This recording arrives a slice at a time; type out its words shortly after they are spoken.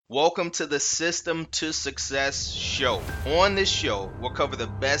Welcome to the System to Success show. On this show, we'll cover the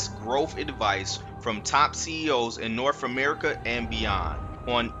best growth advice from top CEOs in North America and beyond.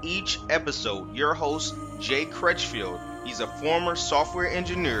 On each episode, your host, Jay Crutchfield, he's a former software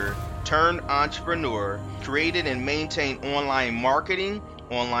engineer turned entrepreneur, created and maintained online marketing,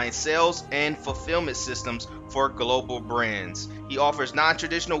 online sales, and fulfillment systems for global brands. He offers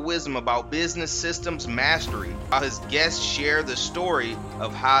non-traditional wisdom about business systems mastery, while his guests share the story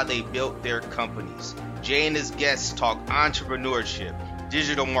of how they built their companies. Jay and his guests talk entrepreneurship,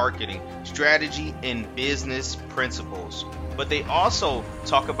 digital marketing, strategy, and business principles. But they also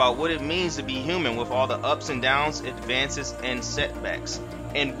talk about what it means to be human with all the ups and downs, advances, and setbacks.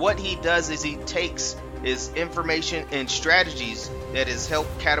 And what he does is he takes his information and strategies that has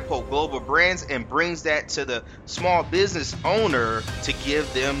helped catapult global brands and brings that to the small business owner to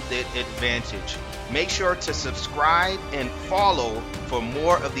give them that advantage. Make sure to subscribe and follow for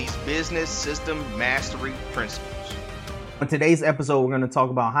more of these business system mastery principles. On today's episode, we're going to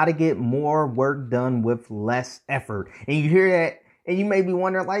talk about how to get more work done with less effort. And you hear that and you may be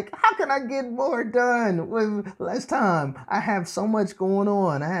wondering, like, how can I get more done with less time? I have so much going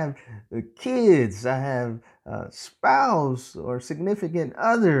on. I have kids. I have a spouse or significant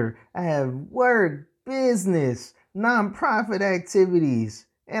other. I have work, business, nonprofit activities,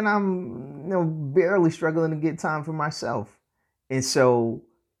 and I'm barely struggling to get time for myself. And so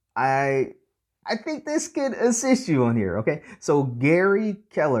I think this could assist you on here, okay? So Gary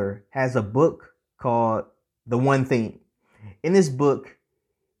Keller has a book called The One Thing. In this book,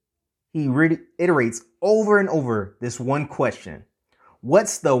 he reiterates over and over this one question.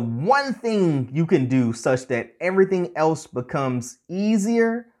 What's the one thing you can do such that everything else becomes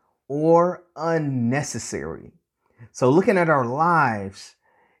easier or unnecessary? So looking at our lives,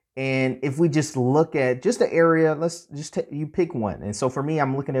 and if we just look at just the area, let's just you pick one. And so for me,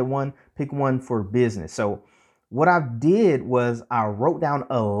 I'm looking at pick one for business. So what I did was I wrote down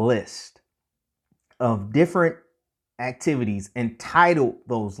a list of different activities and titled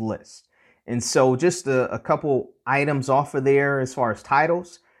those lists. And so just a couple items off of there as far as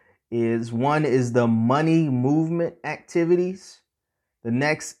titles is one is the money movement activities. The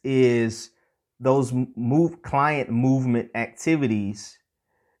next is those client movement activities.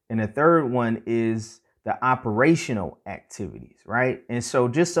 And the third one is the operational activities, right? And so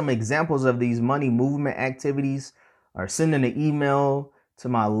just some examples of these money movement activities are sending an email to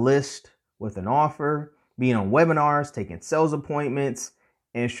my list with an offer, being on webinars, taking sales appointments,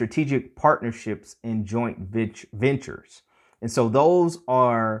 and strategic partnerships and joint ventures. And so those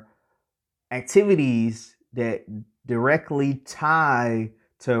are activities that directly tie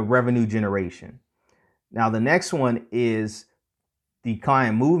to revenue generation. Now, the next one is the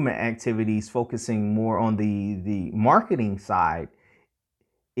client movement activities, focusing more on the marketing side,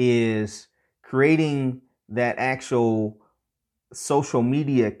 is creating that actual social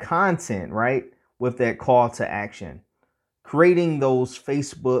media content, right? With that call to action, creating those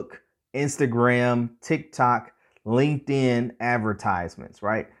Facebook, Instagram, TikTok, LinkedIn advertisements,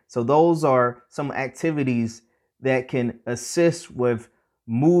 right? So those are some activities that can assist with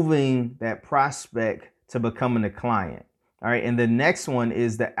moving that prospect to becoming a client. All right. And the next one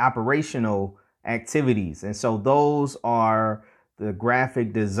is the operational activities. And so those are the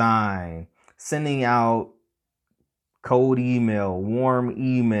graphic design, sending out cold email, warm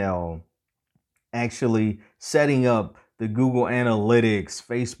email, actually setting up the Google Analytics,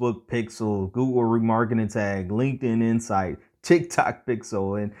 Facebook Pixel, Google Remarketing Tag, LinkedIn Insight, TikTok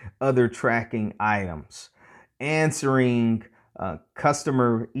Pixel, and other tracking items, answering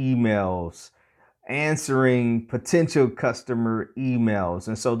customer emails, answering potential customer emails.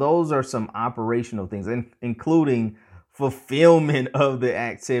 And so those are some operational things, including fulfillment of the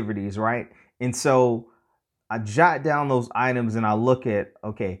activities, right? And so I jot down those items and I look at,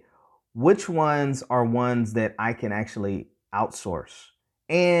 okay, which ones are ones that I can actually outsource,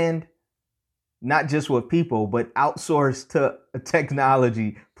 and not just with people, but outsource to a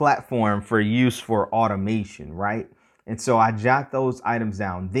technology platform for use for automation, right? And so I jot those items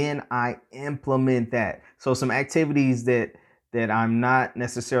down. Then I implement that. So some activities that I'm not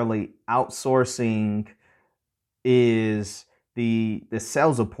necessarily outsourcing is the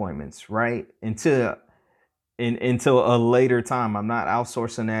sales appointments, right? Until a later time. I'm not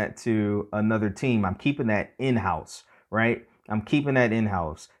outsourcing that to another team. I'm keeping that in-house, right? I'm keeping that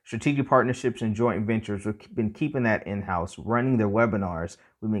in-house. Strategic partnerships and joint ventures, we've been keeping that in-house. Running their webinars,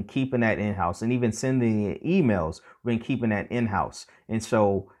 we've been keeping that in-house. And even sending emails, we've been keeping that in-house. And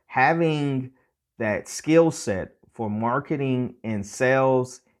so having that skill set for marketing and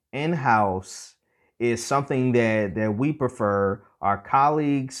sales in-house is something that we prefer, our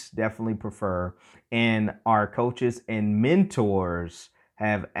colleagues definitely prefer, and our coaches and mentors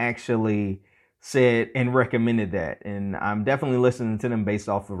have actually said and recommended that. And I'm definitely listening to them based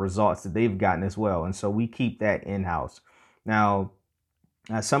off the results that they've gotten as well. And so we keep that in-house. Now,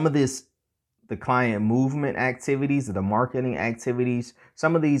 some of the client movement activities, the marketing activities,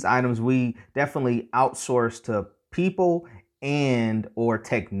 some of these items we definitely outsource to people and or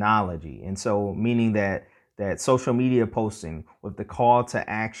technology. And so meaning that social media posting with the call to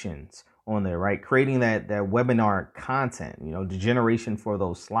actions on there, right? Creating that webinar content, the generation for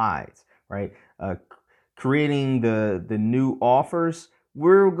those slides, right? Creating the new offers.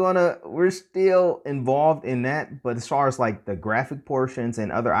 We're still involved in that, but as far as like the graphic portions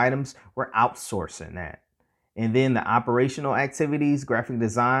and other items, we're outsourcing that. And then the operational activities, graphic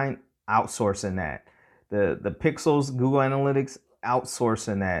design, outsourcing that. The pixels, Google Analytics,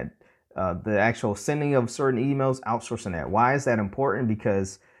 outsourcing that. The actual sending of certain emails, outsourcing that. Why is that important?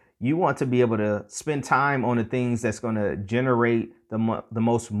 Because you want to be able to spend time on the things that's going to generate the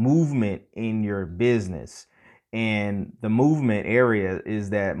most movement in your business. And the movement area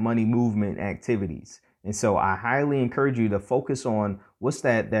is that money movement activities. And so I highly encourage you to focus on what's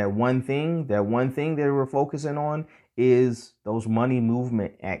that one thing that we're focusing on is those money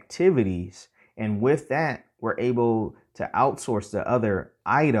movement activities. And with that, we're able to outsource the other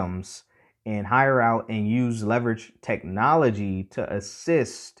items and hire out and leverage technology to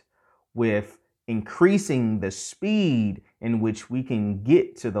assist with increasing the speed in which we can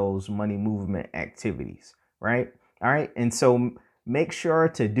get to those money movement activities. Right? All right. And so make sure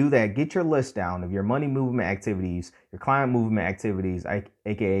to do that. Get your list down of your money movement activities, your client movement activities,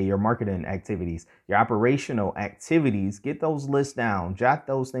 aka your marketing activities, your operational activities. Get those lists down, jot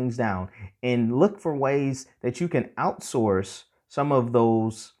those things down, and look for ways that you can outsource some of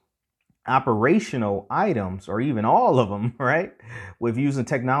those operational items or even all of them, right? With using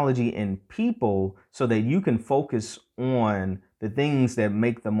technology and people so that you can focus on the things that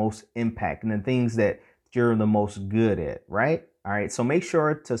make the most impact and the things that you're the most good at, right? All right. So make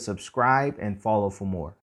sure to subscribe and follow for more.